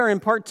We're in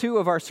part 2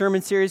 of our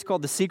sermon series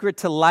called The Secret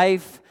to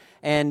Life,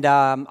 and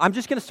I'm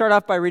just going to start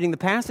off by reading the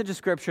passage of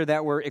Scripture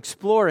that we're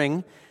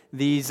exploring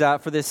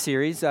for this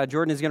series.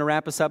 Jordan is going to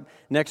wrap us up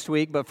next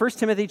week, but 1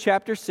 Timothy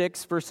chapter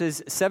 6,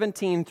 verses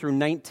 17 through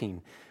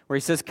 19, where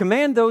he says,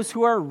 "Command those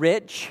who are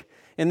rich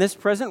in this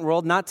present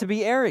world not to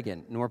be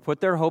arrogant, nor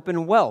put their hope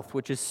in wealth,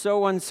 which is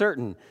so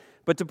uncertain,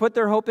 but to put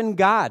their hope in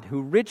God,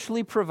 who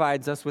richly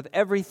provides us with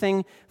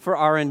everything for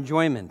our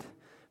enjoyment."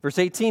 Verse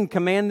 18,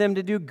 "Command them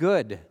to do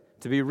good,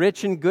 to be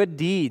rich in good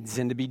deeds,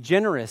 and to be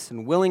generous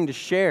and willing to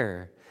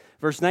share."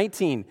 Verse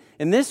 19,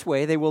 "In this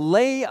way they will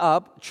lay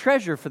up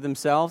treasure for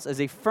themselves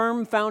as a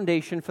firm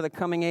foundation for the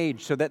coming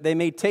age, so that they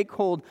may take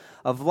hold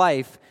of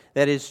life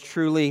that is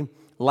truly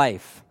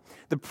life."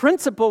 The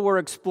principle we're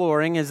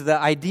exploring is the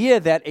idea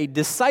that a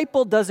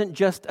disciple doesn't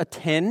just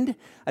attend,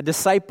 a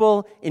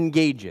disciple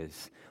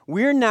engages.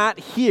 We're not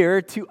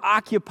here to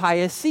occupy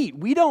a seat.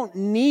 We don't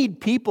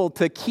need people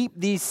to keep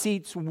these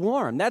seats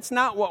warm. That's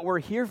not what we're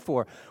here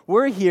for.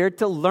 We're here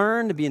to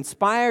learn, to be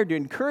inspired, to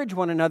encourage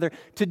one another,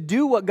 to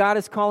do what God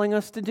is calling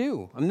us to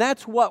do. And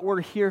that's what we're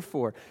here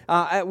for.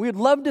 We'd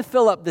love to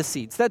fill up the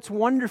seats. That's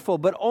wonderful,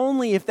 but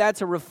only if that's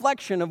a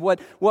reflection of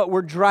what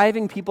we're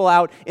driving people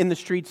out in the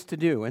streets to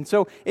do. And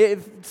so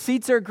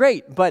seats are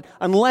great, but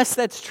unless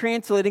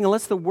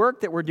unless the work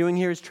that we're doing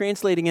here is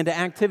translating into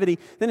activity,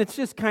 then it's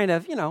just kind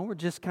of, we're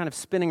just kind of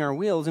spinning our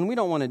wheels, and we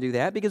don't want to do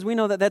that because we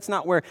know that that's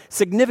not where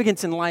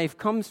significance in life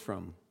comes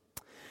from.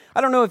 I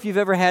don't know if you've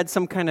ever had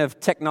some kind of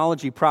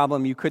technology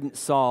problem you couldn't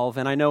solve,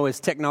 and I know as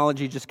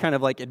technology just kind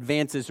of like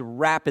advances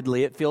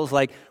rapidly, it feels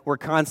like we're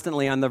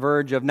constantly on the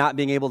verge of not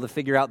being able to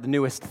figure out the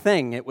newest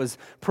thing. It was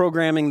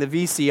programming the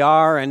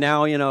VCR, and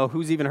now,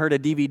 who's even heard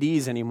of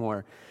DVDs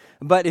anymore?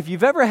 But if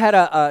you've ever had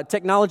a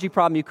technology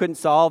problem you couldn't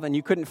solve and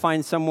you couldn't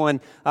find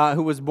someone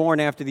who was born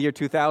after the year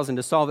 2000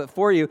 to solve it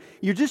for you,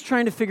 you're just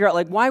trying to figure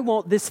out, why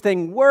won't this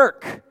thing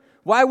work?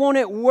 Why won't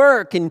it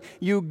work? And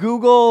you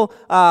Google,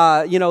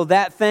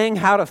 that thing,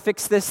 how to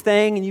fix this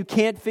thing, and you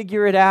can't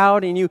figure it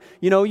out. And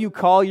you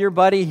call your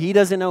buddy, he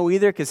doesn't know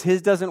either because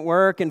his doesn't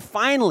work. And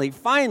finally,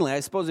 I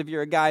suppose if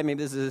you're a guy,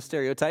 maybe this is a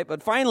stereotype,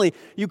 but finally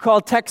you call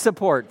tech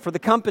support for the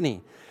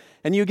company.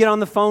 And you get on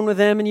the phone with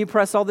them and you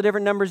press all the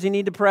different numbers you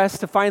need to press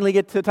to finally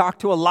get to talk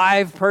to a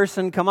live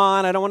person. Come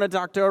on, I don't want to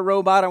talk to a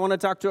robot. I want to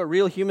talk to a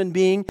real human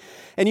being.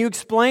 And you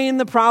explain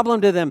the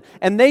problem to them.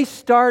 And they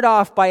start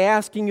off by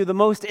asking you the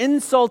most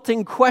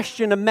insulting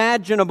question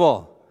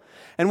imaginable.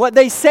 And what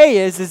they say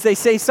is they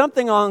say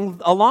something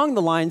along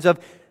the lines of,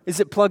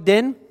 "Is it plugged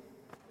in?"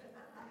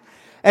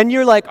 And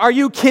you're like, "Are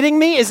you kidding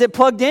me? Is it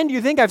plugged in? Do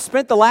you think I've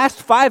spent the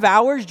last 5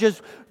 hours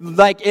just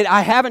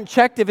I haven't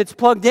checked if it's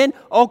plugged in?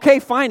 Okay,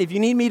 fine. If you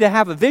need me to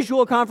have a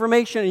visual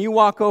confirmation and you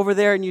walk over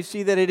there and you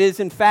see that it is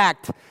in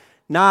fact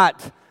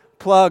not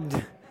plugged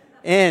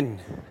in."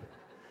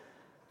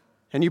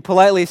 And you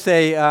politely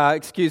say,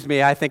 "Excuse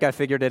me, I think I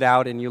figured it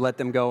out," and you let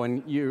them go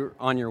and you're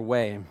on your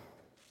way.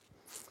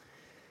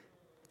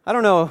 I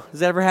don't know,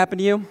 does that ever happen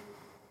to you?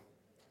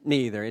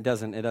 Me either. It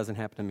doesn't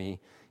happen to me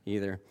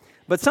either.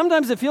 But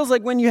sometimes it feels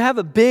like when you have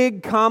a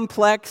big,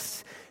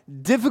 complex,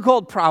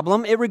 difficult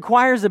problem, it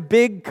requires a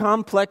big,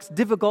 complex,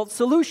 difficult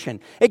solution.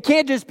 It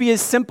can't just be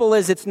as simple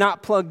as it's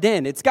not plugged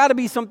in. It's got to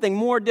be something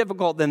more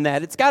difficult than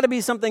that. It's got to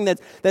be something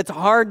that's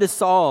hard to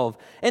solve.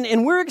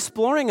 And we're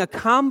exploring a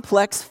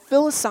complex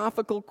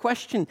philosophical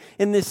question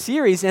in this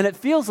series, and it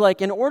feels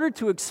like in order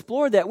to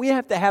explore that, we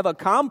have to have a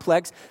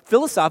complex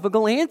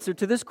philosophical answer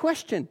to this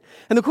question.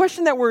 And the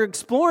question that we're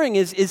exploring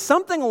is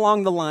something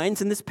along the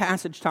lines, and this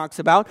passage talks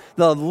about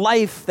the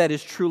life that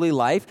is truly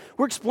life.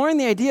 We're exploring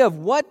the idea of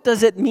what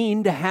does it mean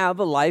to have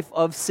a life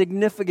of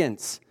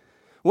significance?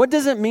 What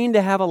does it mean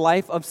to have a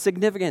life of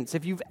significance?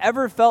 If you've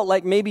ever felt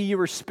like maybe you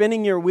were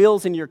spinning your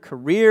wheels in your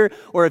career,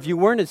 or if you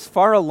weren't as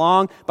far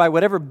along by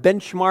whatever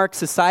benchmark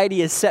society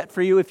has set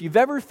for you, if you've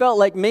ever felt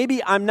like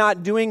maybe I'm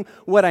not doing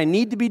what I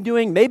need to be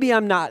doing, maybe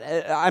I'm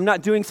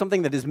not doing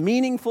something that is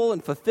meaningful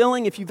and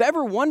fulfilling, if you've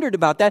ever wondered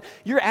about that,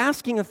 you're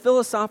asking a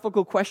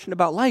philosophical question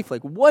about life.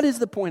 Like, what is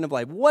the point of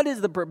life? What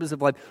is the purpose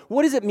of life?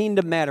 What does it mean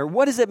to matter?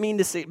 What does it mean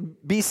to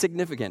be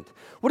significant?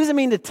 What does it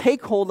mean to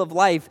take hold of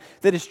life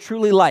that is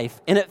truly life?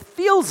 And it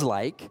feels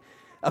like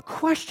a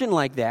question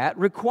like that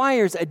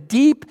requires a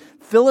deep,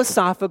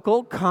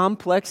 philosophical,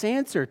 complex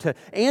answer. To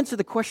answer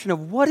the question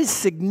of what is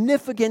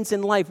significance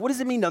in life, what does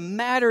it mean to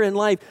matter in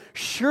life,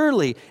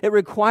 surely it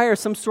requires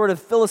some sort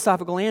of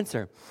philosophical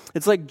answer.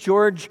 It's like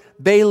George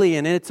Bailey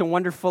in It's a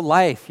Wonderful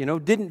Life,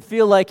 didn't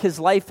feel like his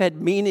life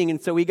had meaning, and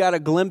so he got a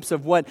glimpse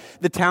of what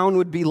the town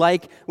would be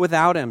like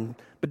without him.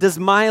 But does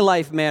my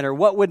life matter?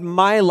 What would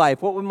my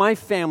life, what would my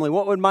family,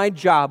 what would my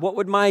job, what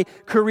would my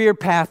career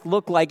path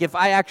look like if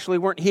I actually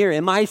weren't here?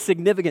 Am I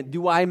significant?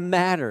 Do I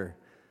matter?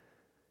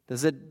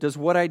 Does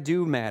what I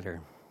do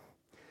matter?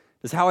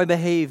 Does how I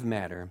behave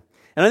matter?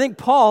 And I think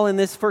Paul in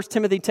this 1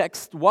 Timothy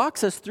text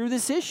walks us through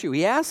this issue.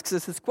 He asks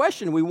us this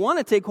question. We want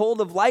to take hold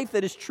of life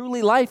that is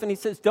truly life, and he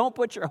says, don't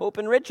put your hope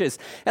in riches.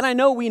 And I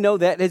know we know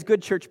that as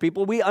good church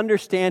people. We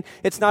understand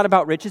it's not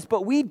about riches,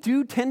 but we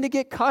do tend to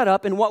get caught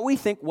up in what we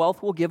think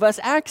wealth will give us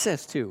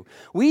access to.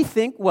 We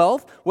think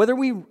wealth, whether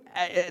we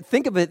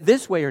think of it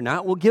this way or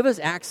not, will give us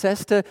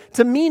access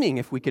to meaning.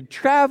 If we could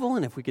travel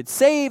and if we could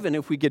save and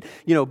if we could,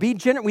 be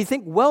generous, we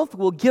think wealth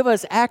will give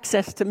us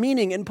access to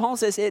meaning. And Paul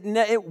says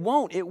it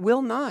won't. It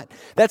will not.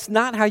 That's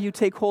not how you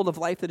take hold of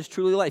life that is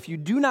truly life. You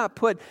do not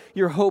put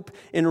your hope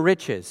in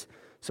riches.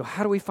 So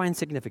how do we find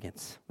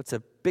significance? That's a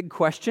big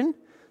question.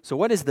 So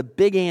what is the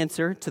big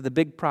answer to the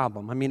big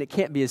problem? I mean, it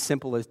can't be as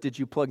simple as did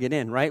you plug it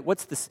in, right?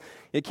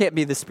 It can't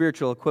be the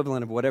spiritual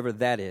equivalent of whatever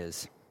that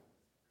is.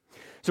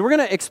 So we're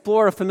going to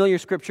explore a familiar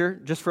scripture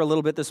just for a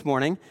little bit this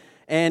morning,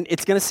 and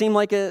it's going to seem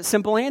like a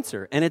simple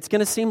answer, and it's going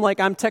to seem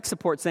like I'm tech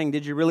support saying,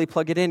 did you really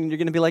plug it in? And you're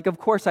going to be like, of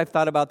course I've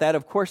thought about that,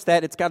 of course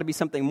that, it's got to be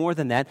something more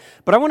than that.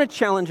 But I want to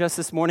challenge us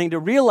this morning to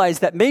realize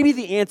that maybe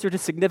the answer to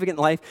significant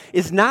life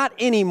is not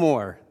any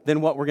more than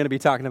what we're going to be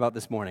talking about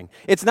this morning.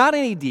 It's not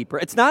any deeper,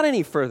 it's not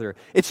any further.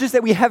 It's just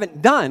that we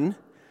haven't done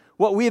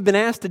what we have been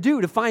asked to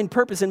do to find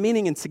purpose and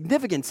meaning and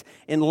significance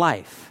in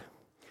life.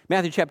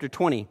 Matthew chapter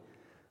 20.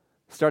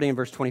 Starting in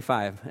verse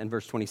 25 and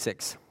verse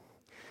 26.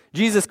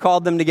 Jesus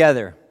called them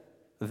together.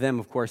 Them,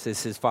 of course,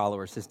 is his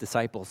followers, his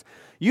disciples.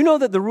 You know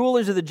that the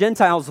rulers of the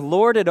Gentiles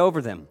lord it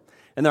over them,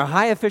 and their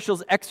high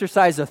officials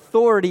exercise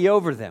authority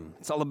over them.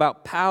 It's all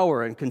about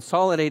power and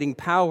consolidating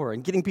power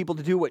and getting people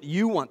to do what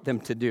you want them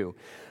to do.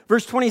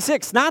 Verse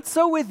 26, not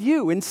so with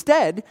you.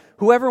 Instead,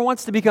 whoever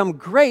wants to become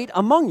great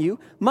among you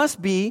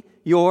must be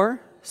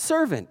your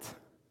servant.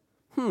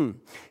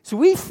 So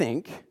we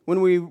think, when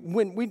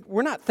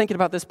we're not thinking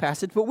about this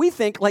passage, but we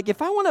think, like,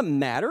 if I want to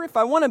matter, if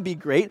I want to be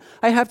great,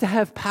 I have to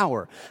have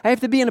power. I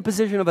have to be in a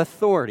position of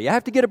authority. I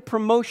have to get a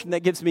promotion that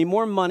gives me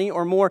more money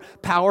or more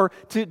power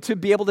to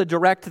be able to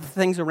direct the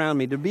things around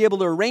me, to be able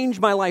to arrange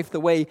my life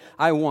the way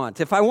I want.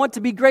 If I want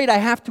to be great, I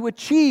have to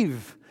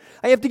achieve.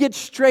 I have to get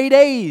straight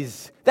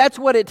A's. That's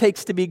what it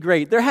takes to be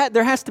great. There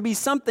has to be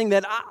something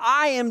that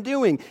I am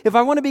doing. If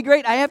I want to be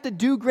great, I have to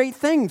do great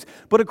things.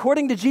 But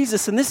according to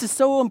Jesus, and this is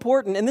so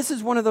important, and this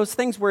is one of those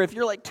things where if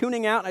you're like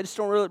tuning out, I just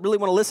don't really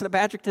want to listen to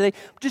Patrick today,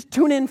 just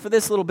tune in for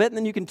this little bit, and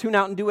then you can tune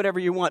out and do whatever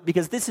you want,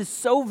 because this is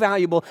so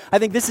valuable. I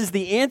think this is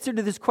the answer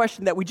to this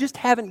question that we just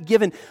haven't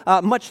given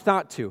much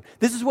thought to.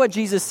 This is what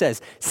Jesus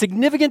says.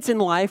 Significance in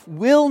life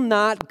will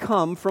not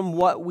come from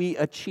what we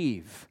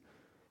achieve.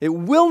 It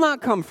will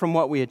not come from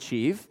what we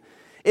achieve.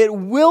 It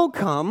will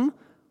come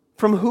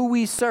from who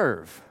we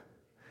serve.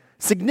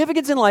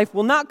 Significance in life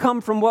will not come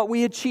from what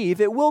we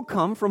achieve. It will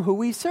come from who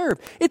we serve.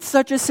 It's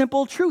such a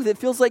simple truth. It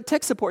feels like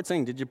tech support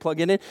saying, did you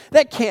plug it in?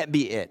 That can't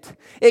be it.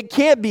 It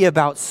can't be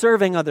about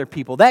serving other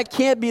people. That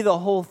can't be the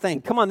whole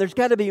thing. Come on, there's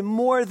got to be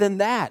more than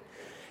that.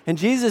 And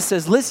Jesus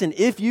says, listen,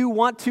 if you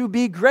want to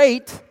be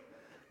great,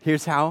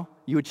 here's how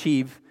you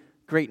achieve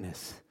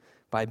greatness,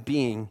 by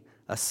being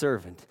a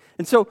servant.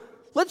 And so,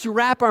 let's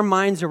wrap our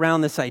minds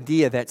around this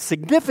idea that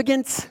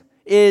significance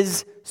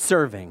is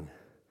serving.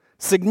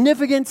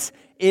 Significance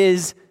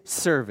is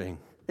serving.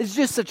 It's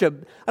just I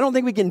don't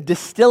think we can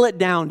distill it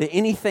down to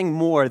anything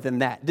more than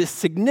that. This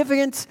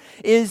significance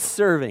is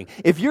serving.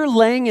 If you're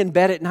laying in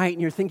bed at night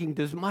and you're thinking,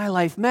 does my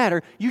life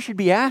matter? You should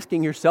be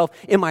asking yourself,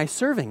 am I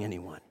serving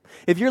anyone?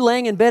 If you're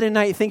laying in bed at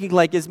night thinking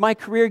like, is my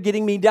career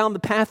getting me down the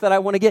path that I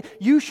want to get?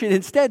 You should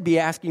instead be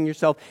asking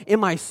yourself,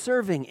 am I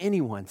serving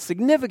anyone?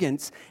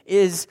 Significance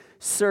is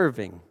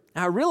serving.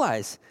 Now I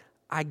realize,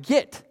 I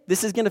get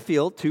this is going to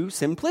feel too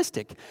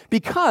simplistic,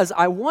 because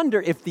I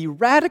wonder if the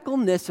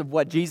radicalness of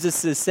what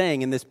Jesus is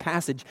saying in this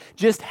passage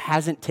just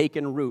hasn't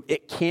taken root.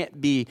 It can't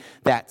be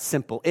that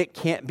simple. It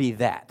can't be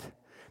that.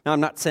 Now, I'm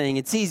not saying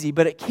it's easy,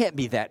 but it can't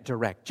be that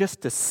direct.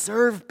 Just to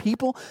serve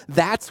people,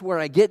 that's where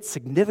I get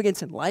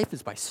significance in life,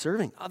 is by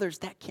serving others.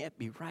 That can't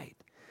be right.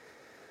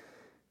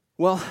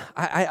 Well,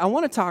 I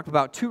want to talk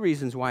about two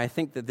reasons why I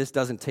think that this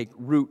doesn't take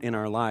root in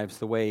our lives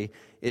the way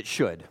it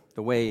should,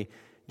 the way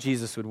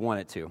Jesus would want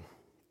it to.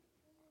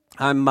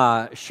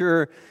 I'm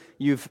sure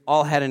you've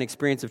all had an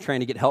experience of trying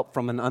to get help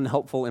from an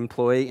unhelpful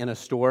employee in a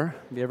store.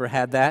 Have you ever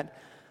had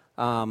that?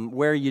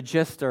 Where you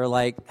just are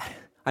like...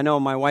 I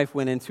know my wife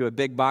went into a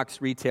big box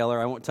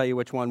retailer, I won't tell you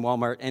which one,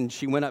 Walmart, and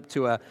she went up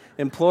to an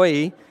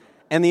employee,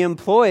 and the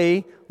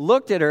employee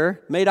looked at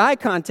her, made eye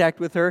contact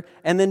with her,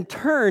 and then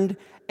turned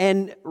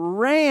and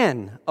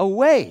ran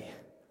away.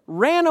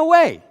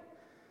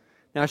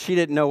 Now, she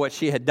didn't know what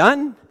she had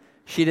done.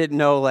 She didn't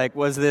know,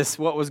 was this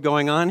what was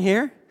going on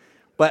here?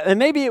 And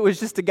maybe it was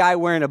just a guy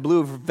wearing a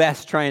blue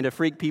vest trying to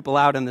freak people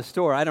out in the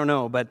store. I don't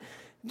know, but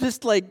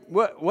just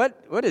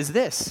what is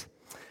this?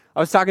 I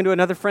was talking to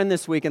another friend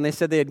this week, and they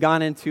said they had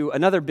gone into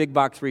another big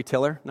box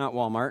retailer, not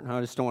Walmart. I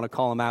just don't want to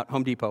call them out,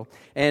 Home Depot.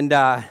 And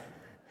I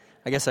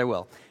guess I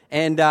will.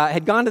 And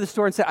had gone to the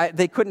store and said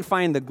they couldn't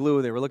find the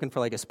glue. They were looking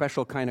for a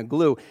special kind of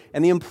glue.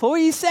 And the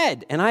employee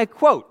said, and I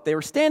quote, they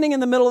were standing in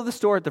the middle of the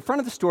store, at the front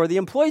of the store. The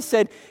employee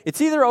said, it's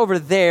either over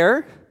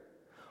there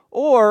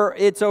or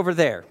it's over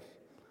there.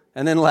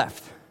 and then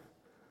left.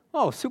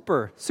 Oh,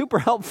 super, super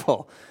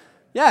helpful.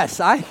 Yes,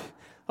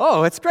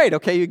 it's great.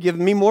 Okay, you give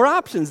me more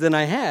options than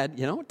I had,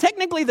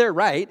 Technically, they're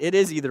right. It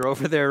is either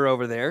over there or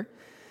over there.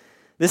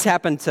 This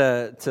happened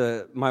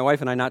to my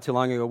wife and I not too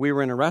long ago. We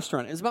were in a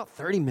restaurant. It was about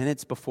 30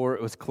 minutes before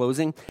it was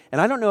closing. And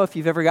I don't know if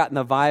you've ever gotten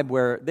the vibe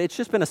where it's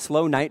just been a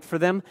slow night for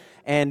them,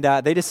 and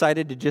they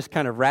decided to just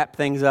kind of wrap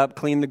things up,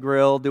 clean the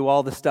grill, do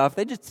all the stuff.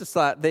 They just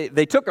decided,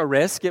 they took a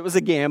risk. It was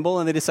a gamble,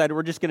 and they decided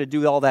we're just going to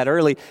do all that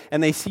early.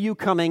 And they see you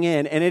coming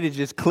in, and it is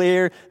just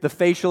clear, the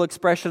facial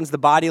expressions, the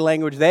body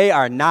language, they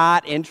are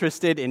not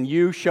interested in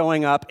you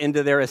showing up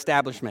into their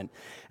establishment.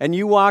 And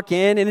you walk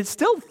in, and it's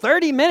still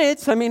 30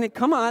 minutes. I mean,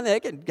 come on, they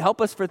can help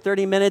us for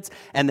 30 minutes.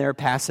 And they're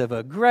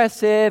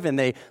passive-aggressive, and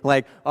they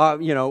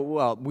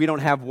we don't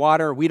have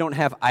water, we don't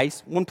have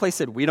ice. One place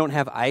said, we don't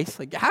have ice.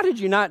 Like, how did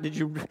you not,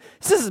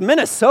 this is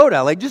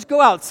Minnesota. Like, just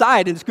go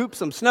outside and scoop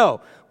some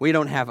snow. We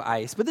don't have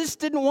ice. But this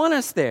didn't want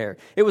us there.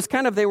 It was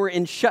kind of, they were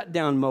in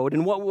shutdown mode.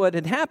 And what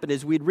had happened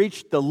is we'd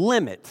reached the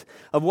limit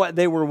of what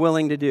they were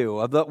willing to do,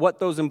 what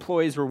those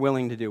employees were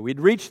willing to do. We'd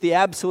reached the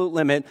absolute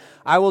limit.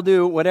 I will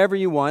do whatever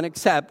you want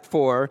except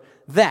for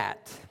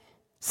that.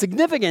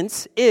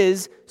 Significance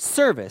is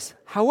service.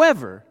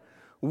 However,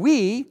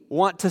 we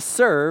want to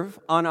serve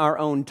on our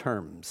own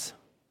terms.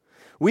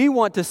 We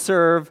want to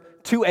serve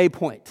to a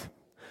point.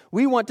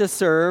 We want to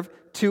serve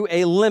to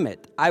a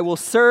limit. I will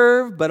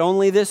serve, but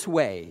only this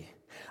way.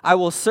 I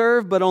will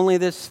serve, but only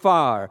this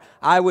far.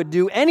 I would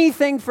do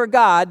anything for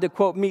God, to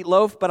quote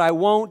Meatloaf, but I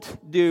won't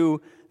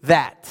do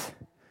that.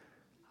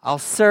 I'll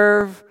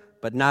serve,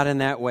 but not in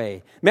that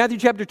way. Matthew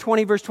chapter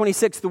 20, verse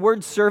 26, the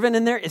word servant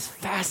in there is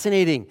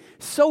fascinating.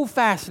 So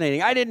fascinating.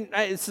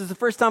 This is the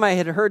first time I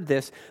had heard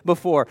this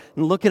before.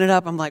 And looking it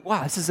up, I'm like,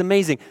 wow, this is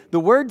amazing. The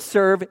word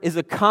serve is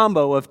a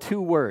combo of two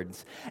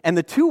words. And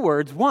the two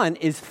words, one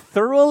is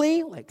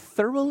thoroughly,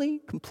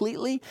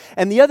 completely.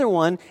 And the other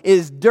one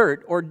is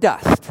dirt or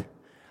dust.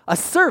 A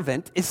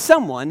servant is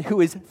someone who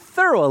is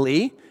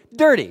thoroughly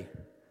dirty.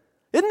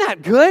 Isn't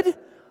that good?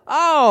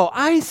 Oh,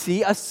 I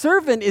see. A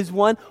servant is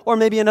one, or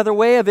maybe another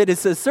way of it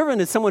is a servant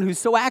is someone who's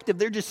so active,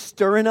 they're just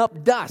stirring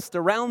up dust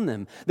around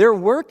them. They're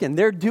working,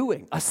 they're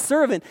doing. A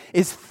servant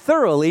is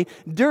thoroughly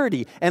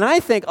dirty. And I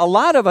think a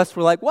lot of us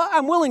were like, well,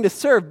 I'm willing to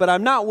serve, but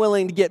I'm not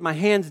willing to get my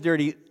hands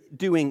dirty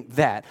doing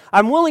that.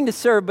 I'm willing to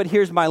serve, but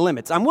here's my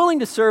limits. I'm willing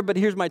to serve, but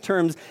here's my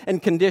terms and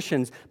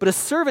conditions. But a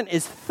servant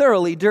is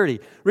thoroughly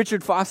dirty.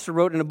 Richard Foster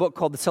wrote in a book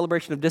called The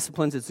Celebration of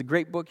Disciplines. It's a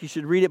great book. You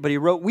should read it. But he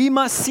wrote, we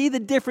must see the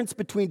difference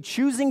between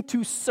choosing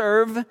to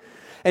serve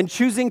and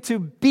choosing to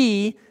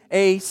be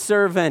a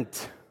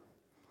servant.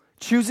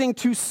 Choosing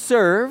to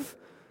serve,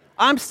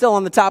 I'm still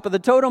on the top of the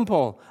totem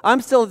pole.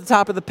 I'm still at the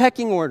top of the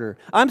pecking order.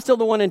 I'm still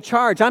the one in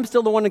charge. I'm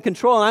still the one in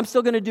control. And I'm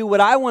still going to do what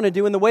I want to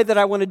do in the way that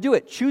I want to do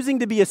it. Choosing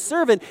to be a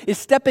servant is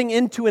stepping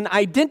into an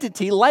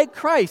identity like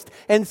Christ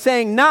and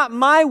saying, not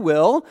my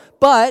will,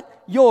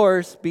 but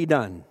yours be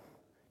done.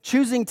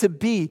 Choosing to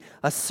be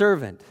a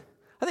servant.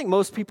 I think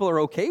most people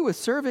are okay with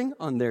serving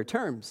on their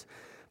terms.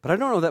 But I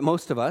don't know that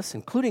most of us,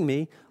 including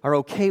me, are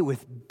okay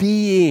with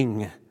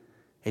being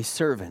a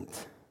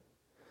servant.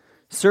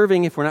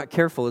 Serving, if we're not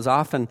careful, is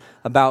often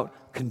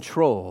about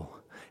control,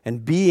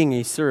 and being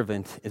a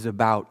servant is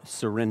about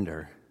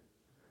surrender.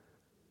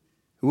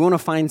 We want to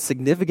find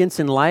significance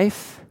in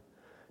life.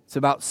 It's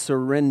about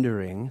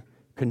surrendering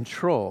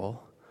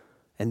control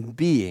and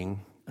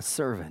being a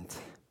servant.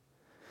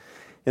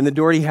 In the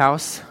Doherty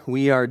house,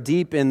 we are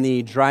deep in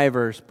the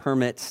driver's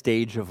permit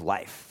stage of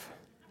life.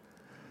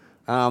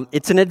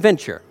 It's an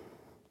adventure.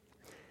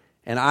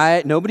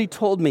 And nobody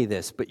told me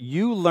this, but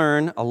you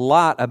learn a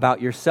lot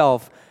about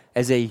yourself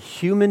as a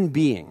human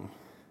being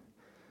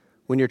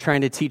when you're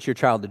trying to teach your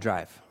child to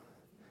drive.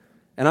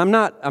 And I'm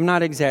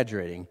not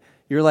exaggerating.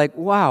 You're like,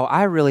 wow,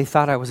 I really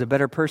thought I was a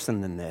better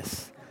person than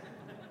this.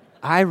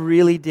 I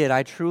really did.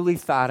 I truly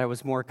thought I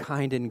was more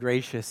kind and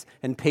gracious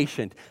and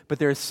patient. But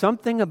there's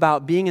something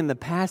about being in the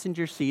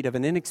passenger seat of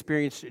an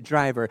inexperienced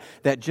driver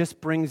that just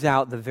brings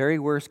out the very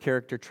worst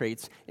character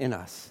traits in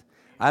us.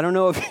 I don't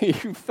know if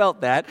you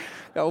felt that.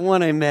 Got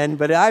one amen,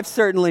 but I've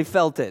certainly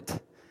felt it.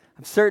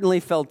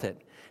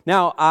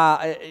 Now,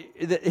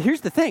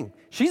 here's the thing.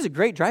 She's a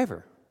great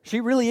driver. She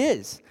really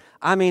is.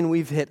 I mean,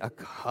 we've hit a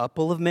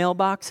couple of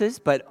mailboxes,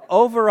 but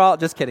overall,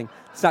 just kidding.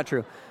 It's not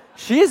true.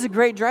 She is a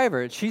great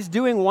driver. She's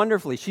doing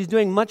wonderfully. She's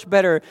doing much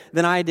better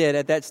than I did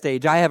at that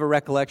stage. I have a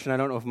recollection, I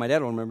don't know if my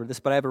dad will remember this,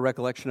 but I have a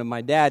recollection of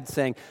my dad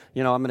saying,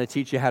 I'm going to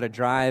teach you how to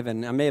drive,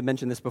 and I may have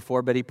mentioned this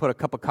before, but he put a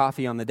cup of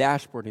coffee on the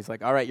dashboard, and he's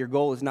like, all right, your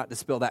goal is not to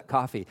spill that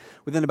coffee.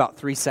 Within about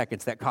 3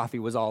 seconds, that coffee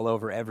was all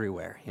over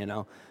everywhere,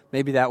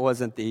 Maybe that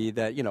wasn't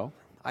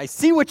I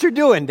see what you're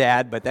doing,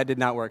 Dad, but that did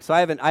not work. So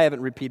I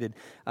haven't repeated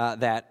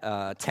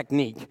that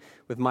technique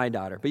with my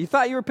daughter. But you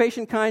thought you were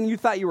patient, kind. You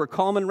thought you were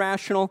calm and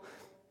rational.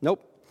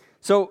 Nope.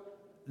 So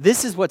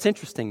this is what's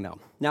interesting, though.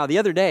 Now, the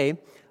other day,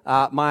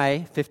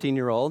 my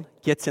 15-year-old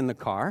gets in the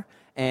car,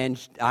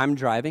 and I'm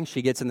driving.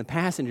 She gets in the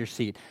passenger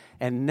seat.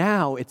 And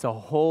now it's a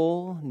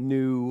whole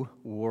new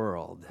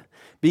world.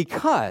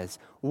 Because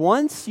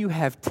once you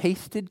have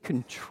tasted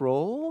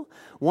control,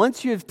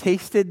 once you have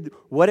tasted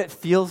what it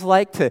feels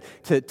like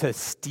to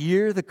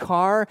steer the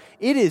car,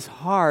 it is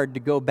hard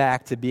to go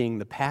back to being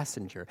the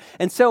passenger.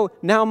 And so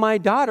now my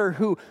daughter,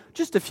 who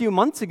just a few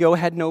months ago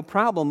had no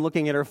problem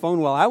looking at her phone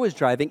while I was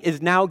driving, is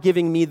now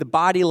giving me the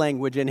body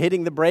language and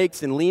hitting the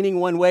brakes and leaning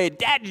one way.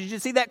 Dad, did you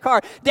see that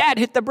car? Dad,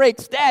 hit the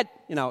brakes. Dad.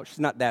 She's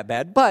not that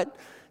bad, but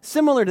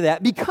similar to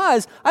that,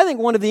 because I think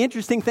one of the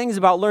interesting things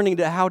about learning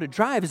how to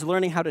drive is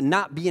learning how to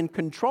not be in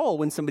control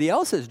when somebody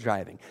else is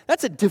driving.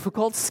 That's a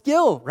difficult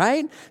skill,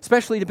 right?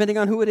 Especially depending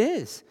on who it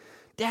is.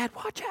 Dad,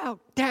 watch out.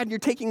 Dad, you're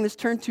taking this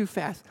turn too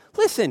fast.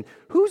 Listen,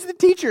 who's the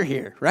teacher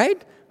here,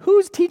 right?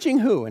 Who's teaching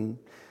who? And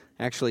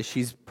actually,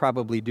 she's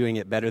probably doing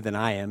it better than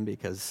I am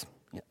because,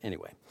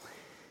 anyway.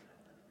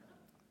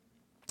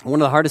 One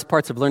of the hardest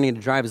parts of learning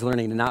to drive is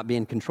learning to not be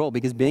in control,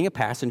 because being a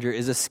passenger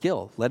is a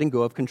skill. Letting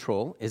go of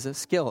control is a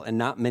skill, and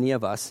not many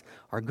of us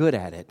are good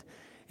at it.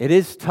 It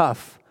is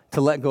tough to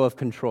let go of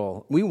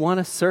control. We want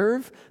to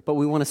serve, but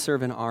we want to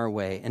serve in our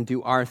way and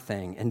do our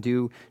thing and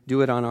do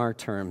it on our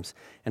terms.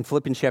 And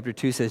Philippians chapter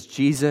 2 says,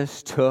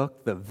 Jesus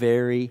took the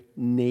very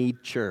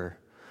nature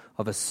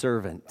of a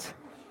servant.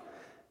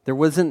 There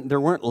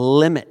weren't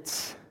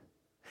limits.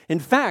 In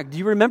fact, do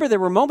you remember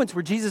there were moments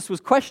where Jesus was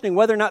questioning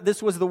whether or not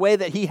this was the way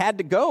that he had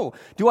to go?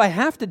 Do I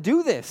have to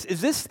do this? Is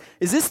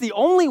this the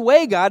only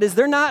way, God? Is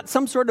there not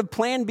some sort of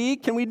plan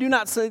B?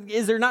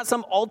 Is there not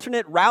some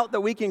alternate route that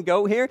we can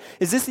go here?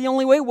 Is this the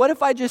only way? What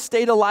if I just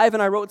stayed alive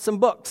and I wrote some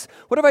books?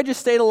 What if I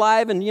just stayed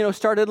alive and,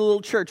 started a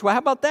little church? Well, how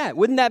about that?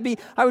 Wouldn't that be,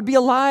 I would be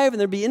alive and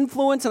there'd be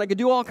influence and I could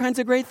do all kinds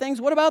of great things.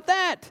 What about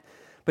that?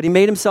 But he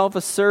made himself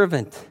a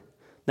servant.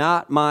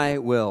 Not my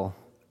will,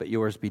 but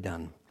yours be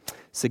done.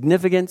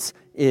 Significance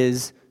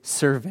is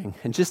serving.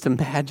 And just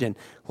imagine,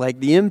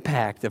 the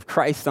impact of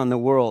Christ on the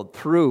world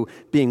through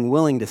being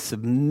willing to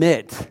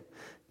submit,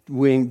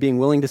 being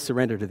willing to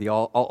surrender to the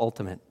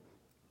ultimate.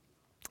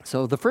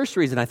 So the first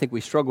reason I think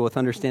we struggle with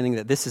understanding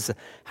that this is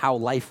how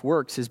life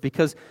works is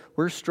because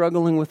we're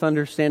struggling with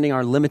understanding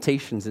our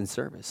limitations in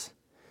service.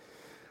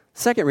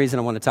 Second reason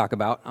I want to talk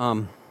about,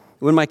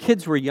 when my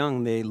kids were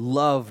young, they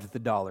loved the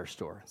dollar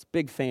store. It's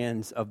big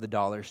fans of the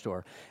dollar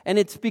store. And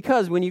it's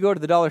because when you go to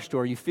the dollar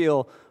store, you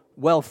feel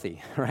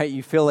wealthy, right?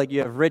 You feel like you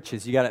have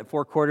riches. You got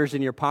 4 quarters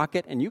in your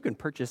pocket, and you can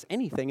purchase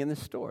anything in the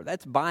store.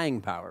 That's buying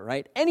power,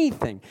 right?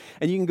 Anything.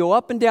 And you can go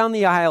up and down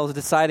the aisles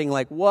deciding,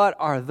 what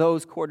are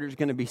those quarters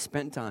going to be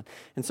spent on?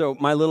 And so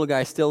my little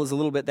guy still is a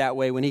little bit that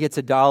way. When he gets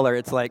 $1,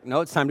 it's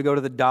no, it's time to go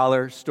to the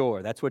dollar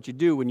store. That's what you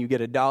do when you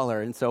get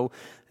 $1. And so,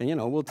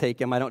 we'll take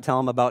him. I don't tell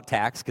him about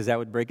tax because that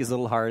would break his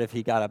little heart if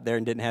he got up there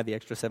and didn't have the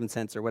extra 7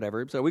 cents or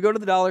whatever. So we go to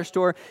the dollar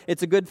store.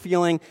 It's a good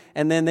feeling.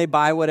 And then they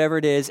buy whatever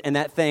it is. And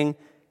that thing,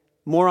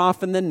 more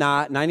often than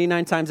not,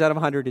 99 times out of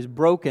 100, is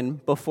broken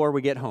before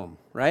we get home,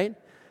 right?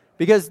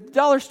 Because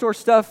dollar store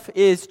stuff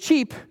is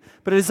cheap,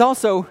 but it is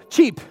also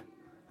cheap,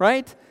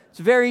 right? It's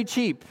very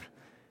cheap.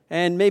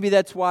 And maybe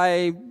that's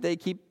why they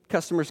keep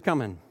customers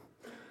coming.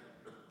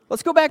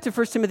 Let's go back to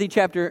 1 Timothy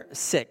chapter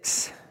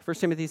 6. 1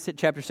 Timothy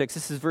chapter 6,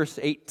 this is verse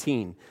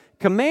 18.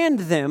 Command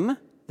them,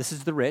 this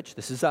is the rich,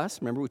 this is us.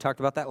 Remember, we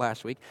talked about that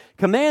last week.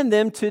 Command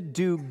them to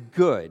do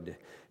good,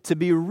 to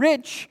be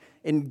rich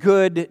in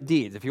good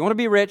deeds. If you want to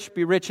be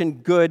rich in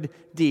good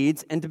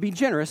deeds, and to be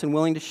generous and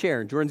willing to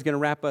share. Jordan's going to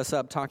wrap us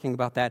up talking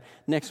about that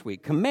next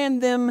week.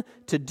 Command them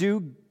to do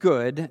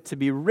good, to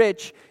be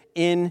rich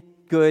in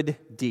good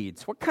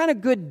deeds. What kind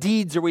of good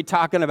deeds are we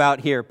talking about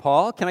here,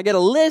 Paul? Can I get a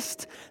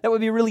list? That would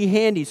be really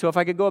handy. So if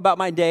I could go about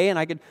my day and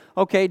I could,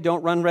 okay,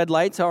 don't run red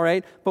lights, all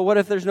right. But what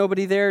if there's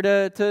nobody there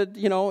to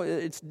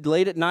it's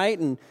late at night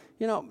and,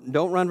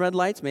 don't run red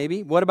lights,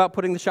 maybe. What about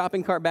putting the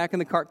shopping cart back in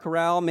the cart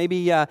corral?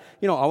 Maybe,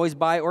 always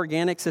buy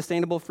organic,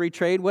 sustainable, free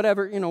trade,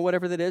 whatever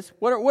that is.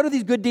 What are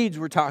these good deeds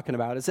we're talking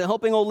about? Is it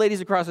helping old ladies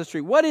across the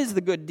street? What is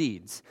the good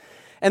deeds?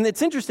 And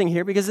it's interesting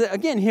here because,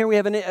 again, here we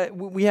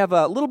have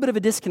a little bit of a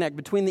disconnect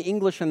between the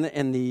English and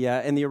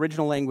the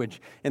original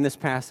language in this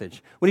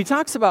passage. When he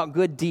talks about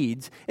good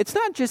deeds, it's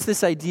not just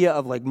this idea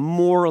of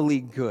morally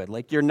good,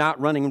 like you're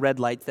not running red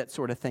lights, that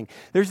sort of thing.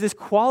 There's this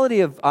quality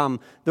of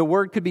the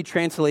word could be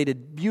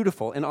translated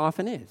beautiful, and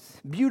often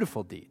is.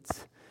 Beautiful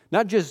deeds.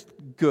 Not just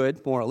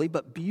good morally,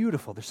 but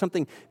beautiful. There's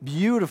something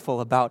beautiful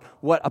about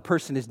what a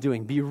person is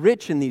doing. Be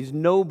rich in these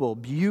noble,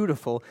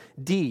 beautiful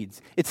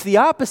deeds. It's the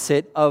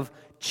opposite of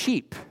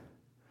cheap.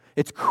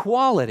 It's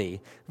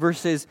quality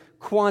versus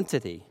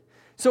quantity.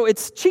 So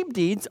cheap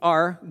deeds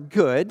are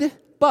good,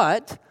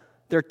 but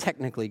they're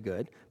technically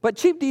good. But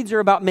cheap deeds are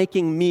about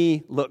making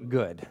me look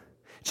good.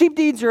 Cheap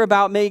deeds are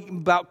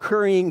about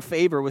currying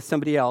favor with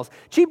somebody else.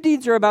 Cheap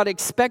deeds are about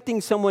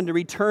expecting someone to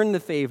return the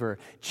favor.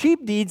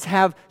 Cheap deeds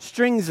have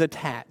strings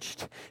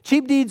attached.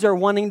 Cheap deeds are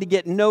wanting to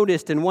get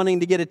noticed and wanting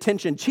to get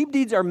attention. Cheap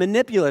deeds are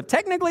manipulative.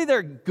 Technically,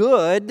 they're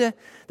good.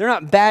 They're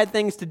not bad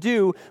things to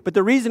do, but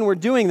the reason we're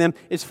doing them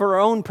is for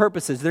our own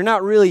purposes. They're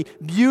not really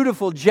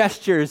beautiful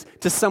gestures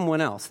to someone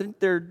else.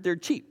 They're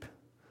cheap.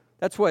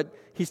 That's what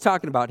he's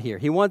talking about here.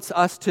 He wants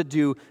us to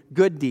do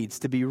good deeds,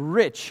 to be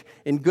rich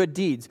in good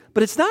deeds.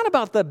 But it's not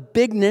about the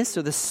bigness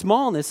or the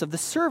smallness of the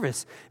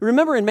service.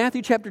 Remember in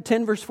Matthew chapter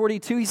 10, verse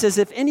 42, he says,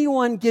 if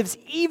anyone gives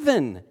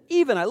even,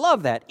 I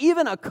love that,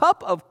 even a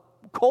cup of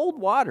cold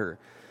water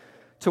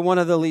to one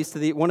of these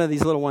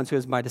little ones who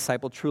is my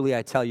disciple, truly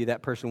I tell you,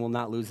 that person will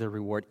not lose their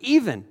reward.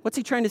 Even. What's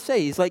he trying to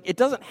say? He's like, it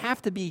doesn't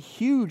have to be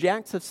huge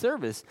acts of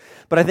service.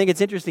 But I think it's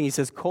interesting. He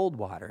says cold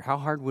water. How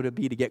hard would it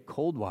be to get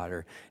cold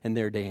water in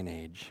their day and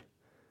age?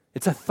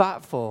 It's a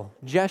thoughtful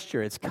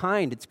gesture. It's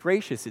kind. It's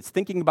gracious. It's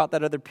thinking about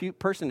that other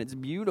person. It's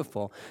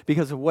beautiful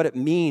because of what it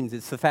means.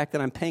 It's the fact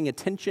that I'm paying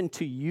attention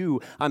to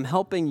you. I'm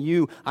helping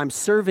you. I'm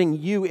serving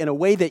you in a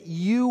way that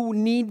you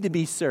need to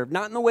be served.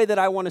 Not in the way that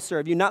I want to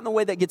serve you. Not in the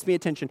way that gets me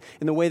attention.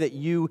 In the way that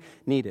you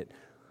need it.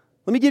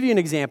 Let me give you an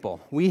example.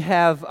 We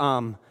have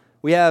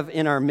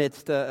in our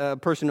midst a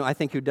person who I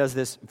think who does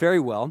this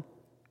very well.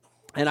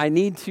 And I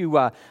need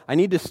to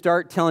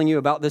start telling you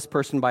about this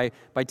person by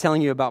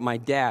telling you about my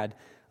dad.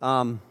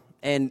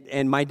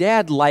 And my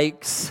dad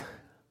likes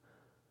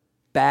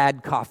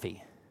bad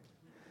coffee.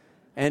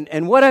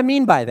 And what I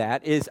mean by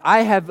that is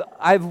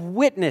I've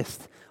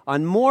witnessed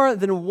on more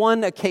than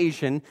one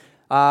occasion,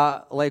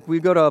 like we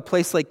go to a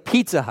place like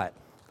Pizza Hut,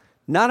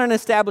 not an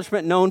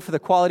establishment known for the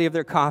quality of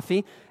their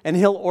coffee, and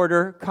he'll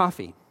order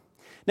coffee.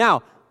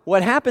 Now,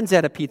 what happens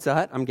at a Pizza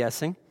Hut, I'm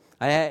guessing,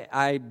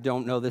 I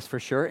don't know this for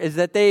sure, is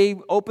that they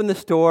opened the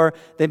store,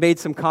 they made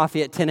some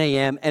coffee at 10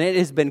 a.m., and it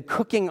has been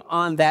cooking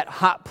on that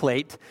hot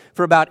plate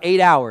for about 8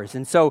 hours.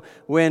 And so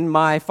when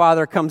my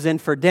father comes in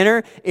for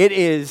dinner, it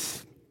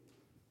is,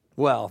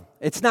 well,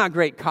 it's not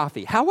great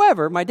coffee.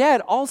 However, my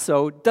dad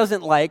also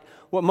doesn't like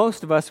what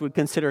most of us would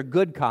consider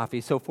good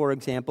coffee. So, for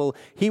example,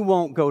 he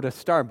won't go to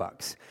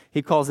Starbucks.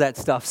 He calls that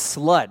stuff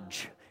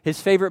sludge. His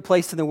favorite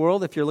place in the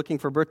world, if you're looking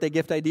for birthday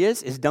gift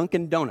ideas, is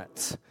Dunkin'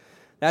 Donuts.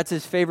 That's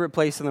his favorite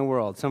place in the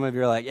world. Some of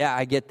you are like, yeah,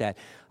 I get that.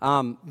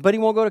 But he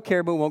won't go to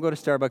Caribou, won't go to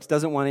Starbucks,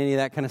 doesn't want any of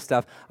that kind of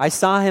stuff. I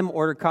saw him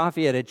order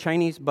coffee at a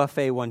Chinese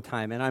buffet one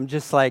time, and I'm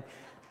just like,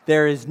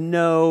 there is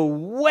no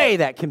way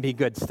that can be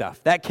good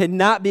stuff. That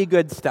cannot be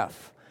good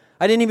stuff.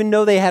 I didn't even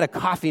know they had a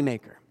coffee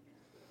maker.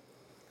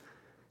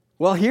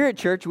 Well, here at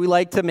church, we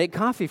like to make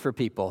coffee for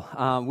people.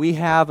 We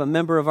have a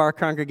member of our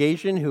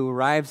congregation who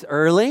arrives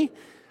early,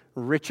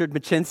 Richard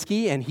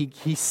Machinsky, and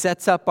he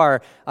sets up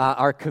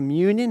our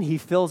communion. He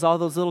fills all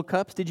those little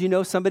cups. Did you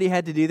know somebody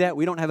had to do that?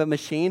 We don't have a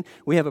machine.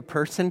 We have a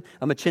person,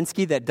 a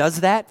Machinsky, that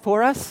does that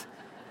for us.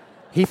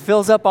 He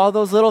fills up all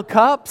those little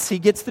cups. He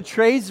gets the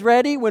trays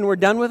ready. When we're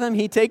done with him,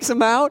 he takes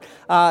them out.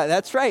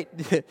 That's right.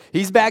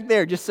 He's back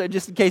there just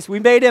in case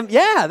we made him.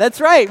 Yeah, that's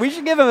right. We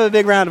should give him a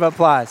big round of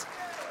applause.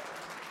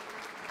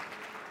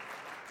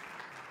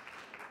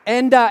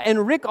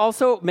 And Rick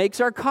also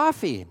makes our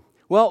coffee.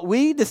 Well,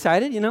 we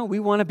decided, we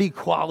want to be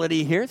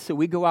quality here, so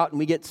we go out and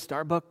we get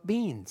Starbucks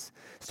beans.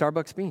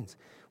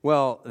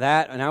 Well,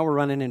 now we're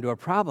running into a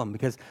problem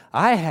because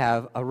I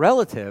have a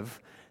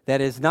relative that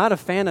is not a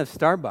fan of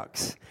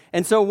Starbucks.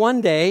 And so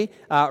one day,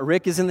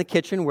 Rick is in the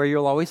kitchen where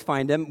you'll always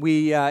find him.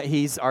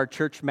 He's our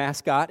church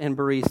mascot and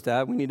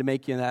barista. We need to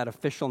make you that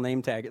official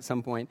name tag at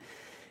some point.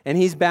 And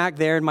he's back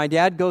there, and my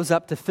dad goes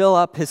up to fill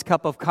up his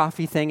cup of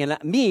coffee thing, and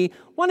me,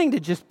 wanting to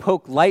just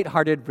poke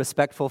lighthearted,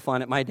 respectful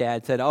fun at my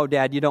dad, said, "Oh,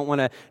 Dad, you don't want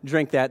to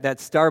drink that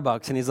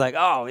Starbucks." And he's like,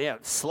 "Oh, yeah,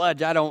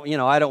 sludge, I don't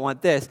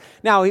want this."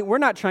 Now, we're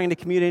not trying to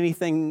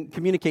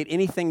communicate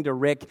anything to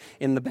Rick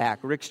in the back.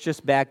 Rick's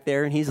just back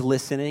there, and he's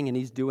listening, and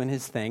he's doing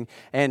his thing.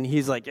 And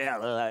he's like,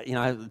 "Yeah,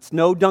 it's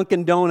no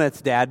Dunkin'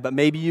 Donuts, Dad, but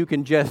maybe you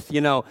can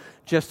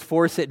just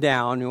force it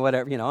down," or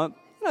whatever,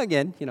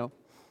 Again,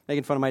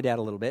 making fun of my dad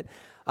a little bit.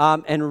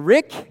 And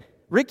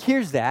Rick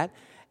hears that,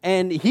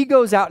 and he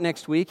goes out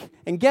next week,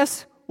 and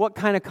guess what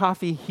kind of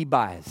coffee he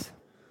buys?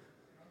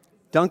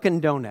 Dunkin'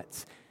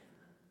 Donuts.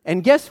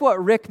 And guess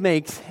what Rick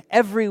makes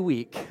every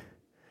week?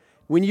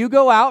 When you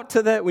go out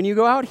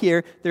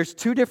here, there's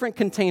two different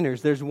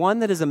containers. There's one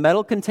that is a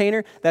metal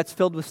container that's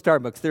filled with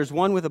Starbucks. There's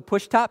one with a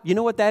push top. You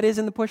know what that is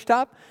in the push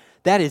top?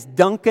 That is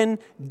Dunkin'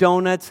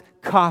 Donuts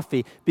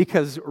coffee,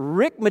 because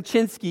Rick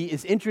Machinsky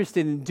is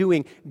interested in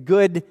doing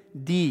good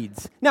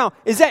deeds. Now,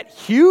 is that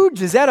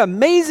huge? Is that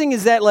amazing?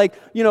 Is that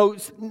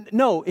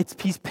no,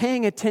 he's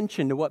paying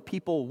attention to what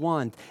people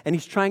want, and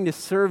he's trying to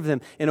serve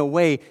them in a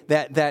way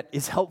that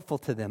is helpful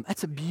to them.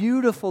 That's a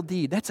beautiful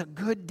deed. That's a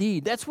good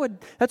deed. That's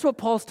what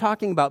Paul's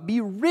talking about.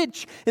 Be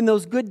rich in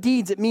those good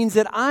deeds. It means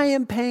that I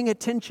am paying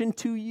attention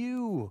to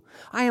you.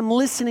 I am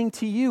listening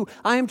to you.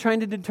 I am trying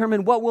to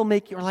determine what will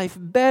make your life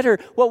better,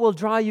 what will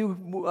draw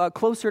you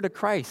closer to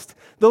Christ.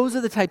 Those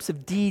are the types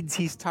of deeds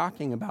he's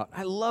talking about.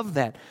 I love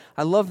that.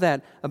 I love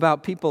that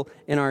about people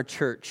in our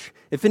church.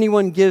 If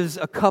anyone gives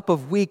a cup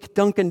of weak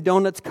Dunkin'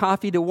 Donuts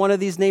coffee to one of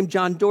these named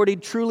John Doherty,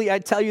 truly I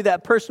tell you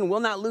that person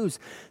will not lose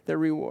their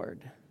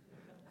reward.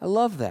 I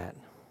love that.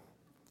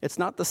 It's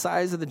not the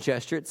size of the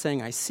gesture. It's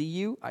saying, I see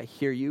you, I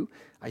hear you,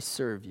 I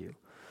serve you.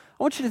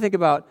 I want you to think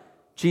about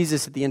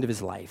Jesus at the end of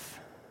his life.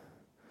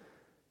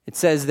 It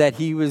says that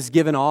he was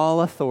given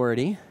all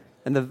authority,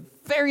 and the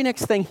very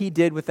next thing he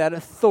did with that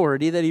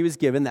authority that he was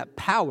given, that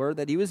power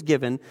that he was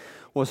given,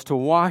 was to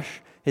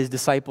wash his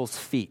disciples'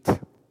 feet.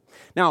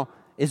 Now,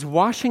 is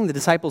washing the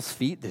disciples'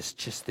 feet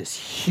this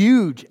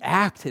huge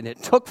act, and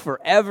it took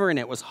forever, and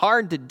it was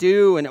hard to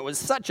do, and it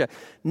was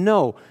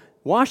No,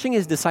 washing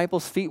his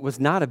disciples' feet was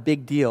not a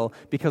big deal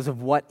because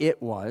of what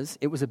it was.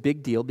 It was a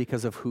big deal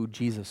because of who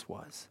Jesus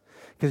was.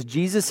 Because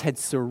Jesus had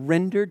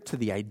surrendered to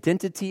the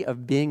identity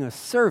of being a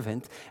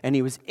servant, and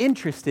he was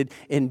interested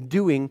in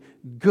doing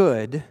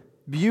good,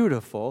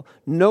 beautiful,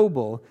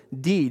 noble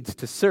deeds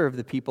to serve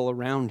the people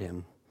around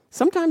him.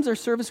 Sometimes our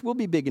service will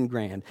be big and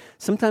grand.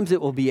 Sometimes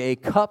it will be a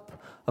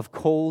cup of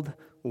cold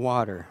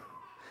water.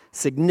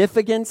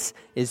 Significance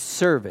is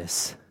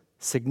service.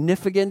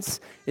 Significance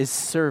is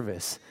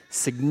service.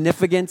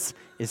 Significance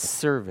is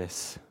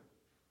service.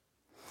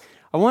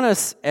 I want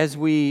us, as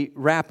we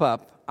wrap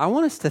up, I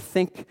want us to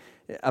think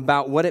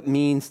about what it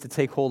means to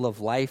take hold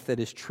of life that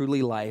is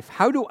truly life.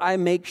 How do I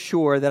make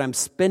sure that I'm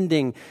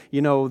spending,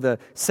 the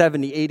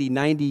 70, 80,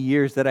 90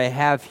 years that I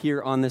have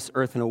here on this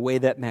earth in a way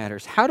that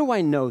matters? How do I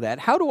know that?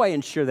 How do I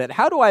ensure that?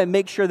 How do I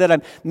make sure that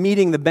I'm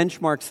meeting the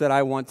benchmarks that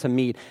I want to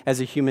meet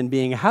as a human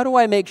being? How do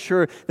I make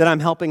sure that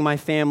I'm helping my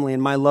family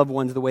and my loved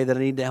ones the way that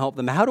I need to help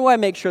them? How do I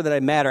make sure that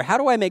I matter? How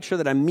do I make sure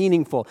that I'm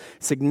meaningful?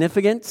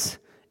 Significance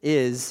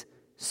is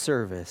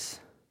service.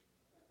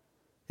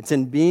 It's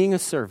in being a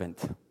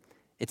servant.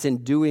 It's in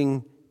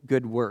doing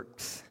good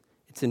works.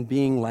 It's in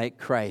being like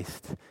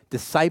Christ.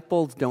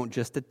 Disciples don't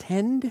just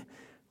attend,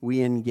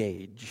 we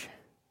engage.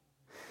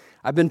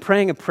 I've been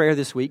praying a prayer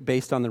this week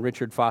based on the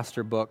Richard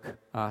Foster book,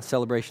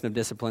 Celebration of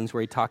Disciplines, where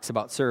he talks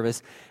about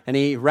service. And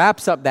he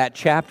wraps up that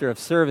chapter of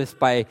service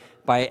by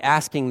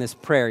asking this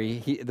prayer.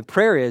 The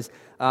prayer is,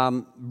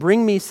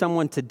 bring me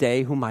someone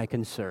today whom I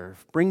can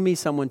serve. Bring me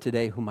someone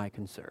today whom I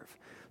can serve.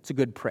 It's a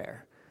good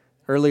prayer.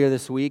 Earlier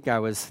this week, I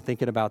was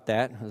thinking about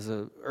that. It was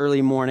an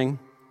early morning,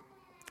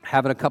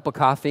 having a cup of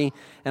coffee,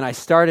 and I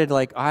started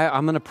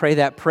I'm going to pray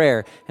that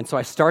prayer. And so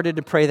I started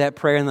to pray that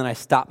prayer, and then I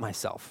stopped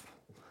myself.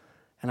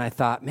 And I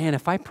thought, man,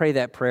 if I pray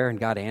that prayer and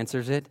God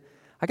answers it,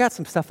 I got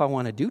some stuff I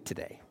want to do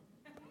today.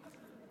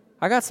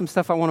 I got some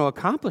stuff I want to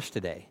accomplish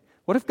today.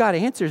 What if God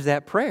answers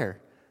that prayer?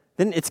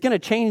 Then it's going to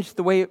change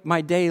the way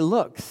my day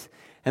looks.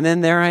 And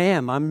then there I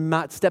am. I'm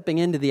not stepping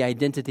into the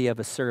identity of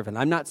a servant.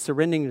 I'm not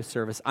surrendering to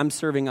service. I'm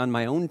serving on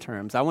my own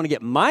terms. I want to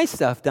get my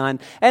stuff done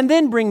and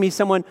then bring me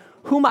someone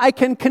whom I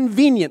can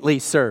conveniently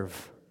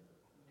serve.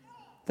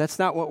 That's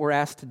not what we're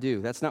asked to do.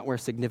 That's not where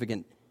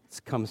significance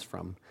comes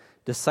from.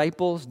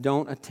 Disciples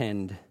don't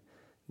attend,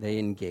 they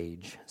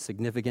engage.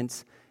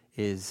 Significance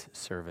is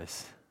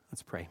service.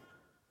 Let's pray.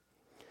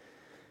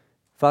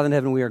 Father in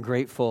heaven, we are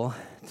grateful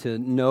to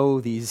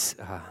know these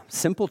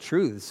simple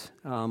truths,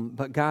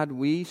 but God,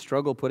 we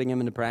struggle putting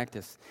them into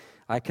practice.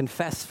 I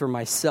confess for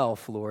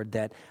myself, Lord,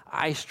 that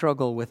I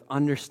struggle with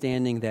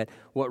understanding that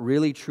what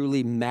really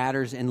truly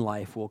matters in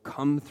life will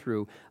come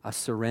through a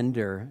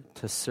surrender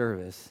to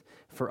service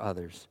for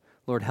others.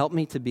 Lord, help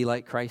me to be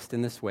like Christ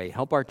in this way.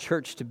 Help our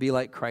church to be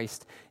like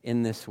Christ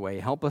in this way.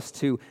 Help us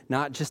to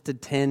not just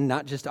attend,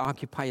 not just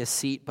occupy a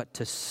seat, but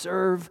to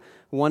serve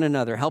one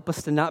another. Help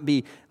us to not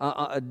be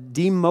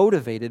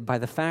demotivated by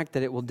the fact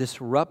that it will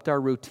disrupt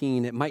our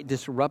routine. It might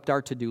disrupt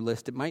our to-do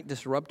list. It might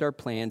disrupt our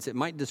plans. It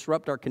might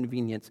disrupt our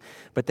convenience.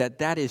 But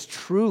that is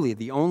truly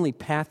the only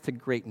path to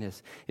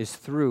greatness is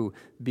through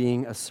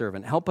being a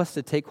servant. Help us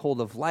to take hold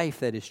of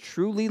life that is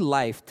truly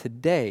life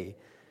today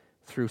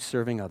through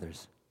serving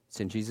others. It's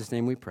in Jesus'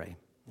 name we pray.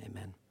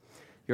 Amen.